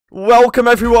Welcome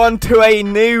everyone to a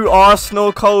new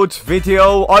Arsenal codes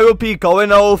video. I will be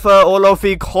going over all of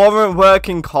the current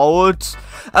working codes,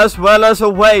 as well as a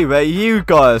way where you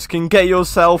guys can get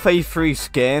yourself a free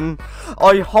skin.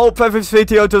 I hope that this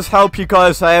video does help you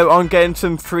guys out on getting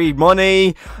some free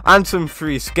money and some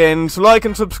free skins. Like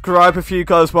and subscribe if you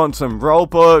guys want some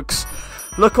Robux.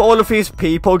 Look at all of these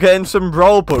people getting some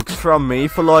Robux from me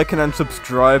for liking and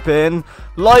subscribing.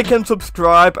 Like and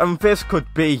subscribe, and this could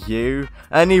be you.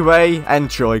 Anyway,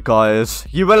 enjoy guys.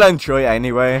 You will enjoy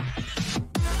anyway.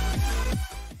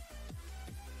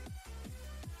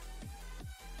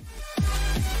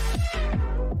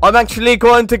 I'm actually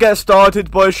going to get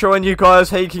started by showing you guys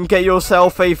how you can get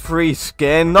yourself a free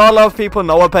skin. Not a lot of people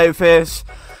know about this.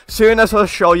 Soon as I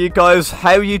show you guys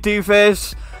how you do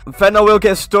this, then I will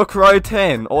get stuck right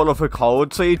in all of the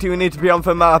codes. So you do need to be on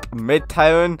the map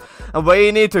Midtown, and where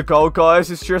you need to go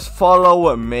guys is just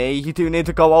follow me. You do need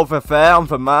to go over there on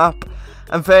the map,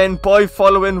 and then by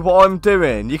following what I'm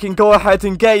doing, you can go ahead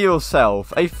and get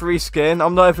yourself a free skin.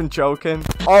 I'm not even joking.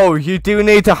 Oh, you do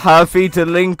need to have the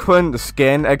delinquent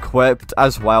skin equipped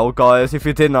as well guys, if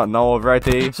you did not know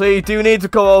already. So you do need to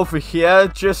go over here,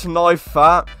 just knife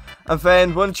that. And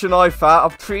then once you knife that,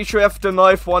 I'm pretty sure you have to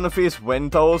knife one of these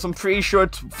windows. I'm pretty sure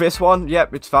it's this one.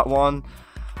 Yep, it's that one.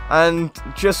 And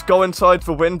just go inside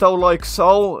the window like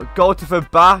so. Go to the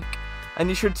back, and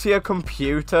you should see a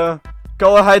computer.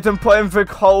 Go ahead and put in the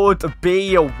code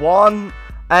B1,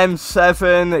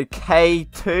 M7,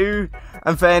 K2,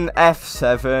 and then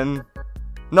F7.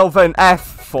 No, then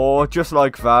F4, just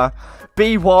like that.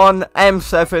 B1,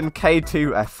 M7,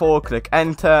 K2, F4, click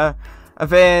enter. And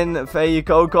then, there you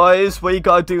go guys, what you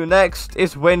gotta do next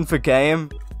is win the game.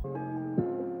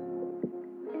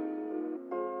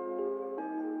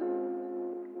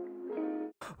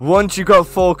 Once you got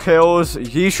 4 kills,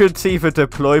 you should see the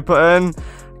deploy button.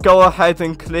 Go ahead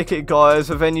and click it guys,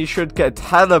 and then you should get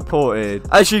teleported.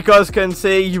 As you guys can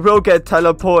see, you will get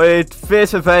teleported.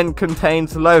 This event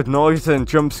contains loud noise and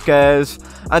jump scares,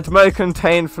 and may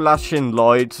contain flashing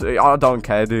lights. I don't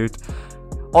care dude.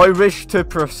 I wish to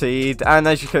proceed, and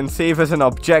as you can see there's an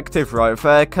objective right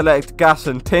there, collect gas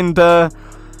and tinder.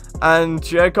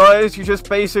 And yeah guys, you just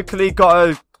basically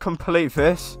gotta complete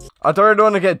this. I don't really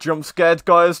want to get jump scared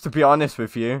guys, to be honest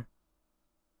with you.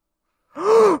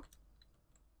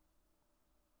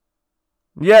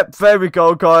 Yep, there we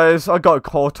go guys, I got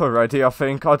caught already I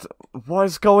think. What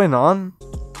is going on?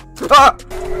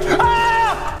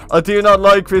 I do not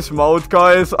like this mode,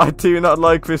 guys. I do not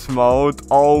like this mode.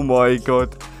 Oh my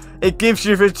god. It gives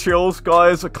you the chills,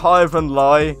 guys. I can't even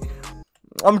lie.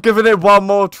 I'm giving it one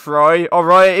more try.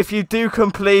 Alright, if you do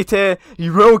complete it,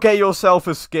 you will get yourself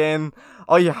a skin.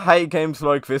 I hate games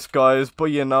like this, guys.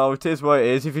 But you know, it is what it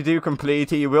is. If you do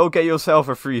complete it, you will get yourself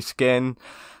a free skin.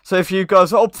 So if you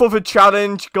guys are up for the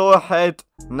challenge, go ahead.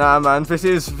 Nah, man. This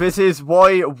is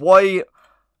why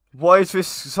is this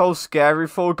so scary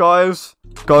for guys?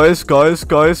 Guys.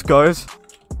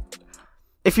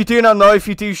 If you do not know, if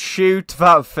you do shoot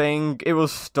that thing, it will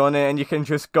stun it and you can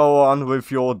just go on with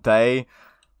your day.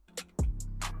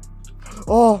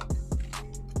 Oh.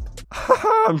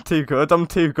 I'm too good.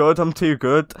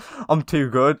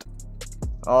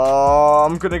 Oh,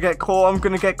 I'm gonna get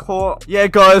caught. Yeah,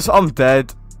 guys, I'm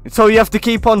dead. So you have to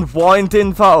keep on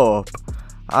winding that up.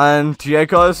 And yeah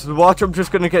guys, watch, I'm just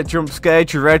gonna get jump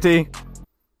scared. You ready?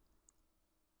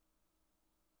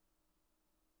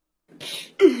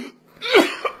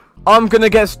 I'm gonna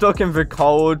get stuck in the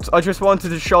codes. I just wanted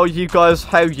to show you guys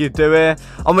how you do it.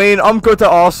 I mean, I'm good at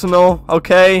Arsenal,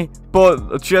 okay?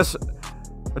 But just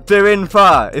doing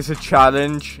that is a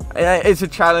challenge. It's a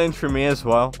challenge for me as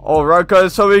well. Alright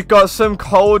guys, so we've got some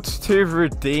codes to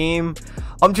redeem.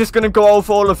 I'm just going to go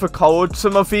over all of the codes.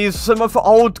 Some of the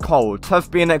old codes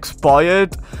have been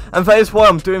expired, and that is why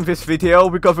I'm doing this video.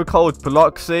 We got the code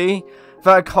ROBLOX In.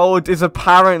 That code is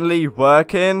apparently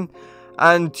working,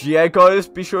 and yeah guys,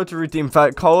 be sure to redeem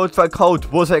that code. That code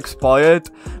was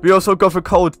expired. We also got the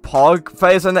code POG.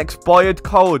 That is an expired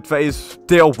code that is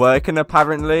still working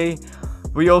apparently.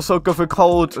 We also got the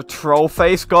code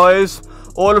Trollface, guys.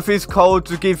 All of these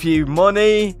codes will give you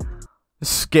money,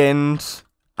 skins,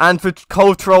 and the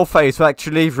code Trollface will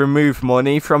actually remove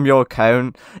money from your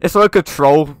account. It's like a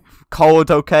troll code,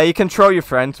 okay? You can troll your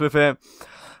friends with it.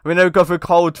 We now got the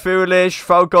code Foolish.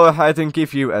 They'll go ahead and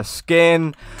give you a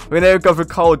skin. We now got the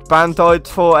code Bandite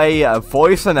for a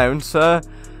voice announcer.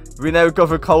 We now got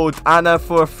the code Anna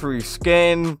for a free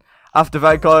skin. After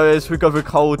that, guys, we got the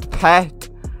code Pet.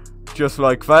 Just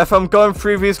like that. If I'm going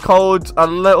through these codes a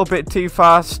little bit too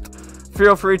fast,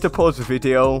 feel free to pause the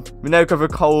video. We now got the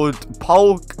code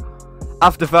Polk.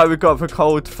 After that, we got the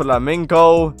code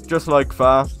flamingo, just like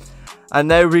that. And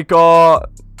now we got,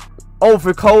 oh,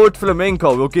 the code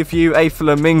flamingo will give you a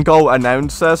flamingo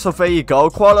announcer. So there you go,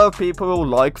 quite a lot of people will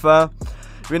like that.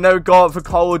 We now got the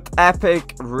code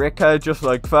epic Ricker, just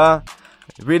like that.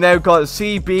 We now got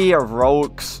CB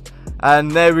ROBLOX,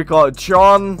 and now we got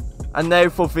John. And now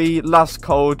for the last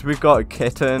code, we got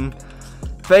Kitten.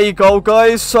 There you go,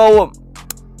 guys. So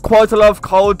quite a lot of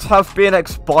codes have been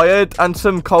expired, and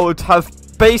some codes have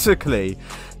basically,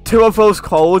 2 of those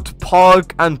codes,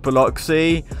 Pog and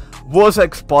Bloxy, was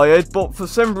expired, but for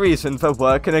some reason they're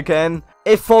working again.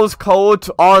 If those codes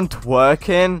aren't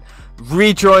working,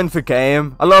 rejoin the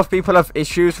game. A lot of people have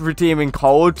issues redeeming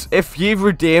codes. If you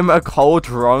redeem a code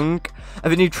wrong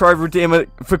and then you try redeeming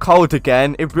the code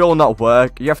again, it will not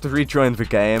work. You have to rejoin the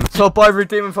game. So by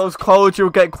redeeming those codes, you'll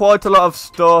get quite a lot of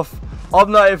stuff.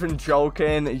 I'm not even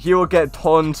joking. You will get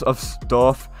tons of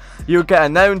stuff. You'll get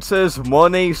announcers,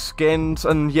 money, skins,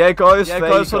 and yeah, guys.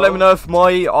 So let me know if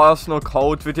my Arsenal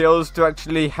code videos do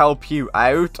actually help you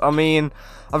out. I mean,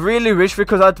 I really wish we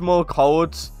could add more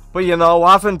codes, but you know,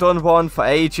 I haven't done one for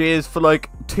ages, for like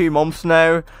 2 months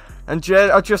now. And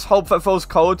yeah, I just hope that those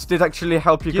codes did actually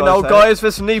help you guys out. You know, guys,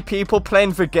 there's new people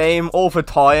playing the game all the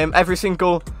time. Every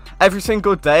single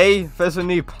day, there's a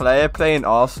new player playing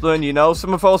Arsenal. And you know,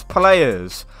 some of those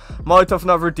players might have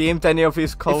not redeemed any of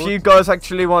these codes. If you guys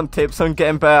actually want tips on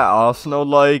getting better at Arsenal,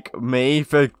 like me,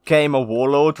 the Gamer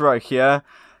Warlord right here,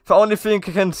 the only thing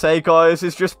I can say, guys,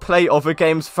 is just play other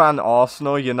games than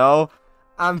Arsenal, you know.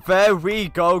 And there we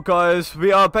go, guys.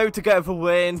 We are about to get the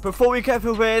win. Before we get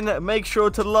the win, make sure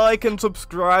to like and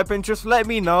subscribe, and just let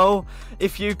me know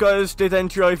if you guys did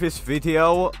enjoy this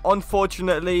video.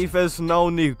 Unfortunately, there's no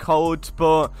new codes,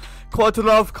 but quite a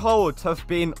lot of codes have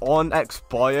been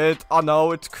unexpired. I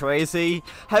know, it's crazy.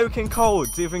 How can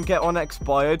codes even get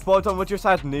unexpired? Why don't we just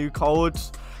add new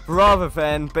codes rather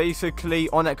than basically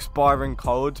unexpiring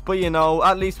codes? But you know,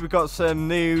 at least we got some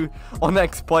new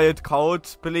unexpired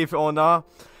codes, believe it or not.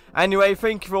 Anyway,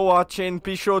 thank you for watching.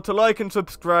 Be sure to like and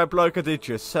subscribe like I did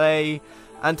just say,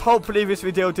 and hopefully this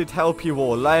video did help you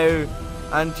all out.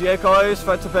 And yeah, guys,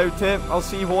 that's about it. I'll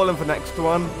see you all in the next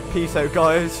one. Peace out,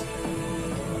 guys.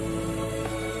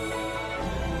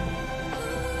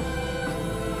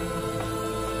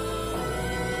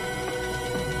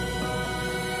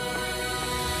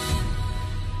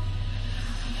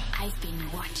 I've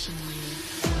been watching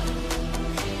you.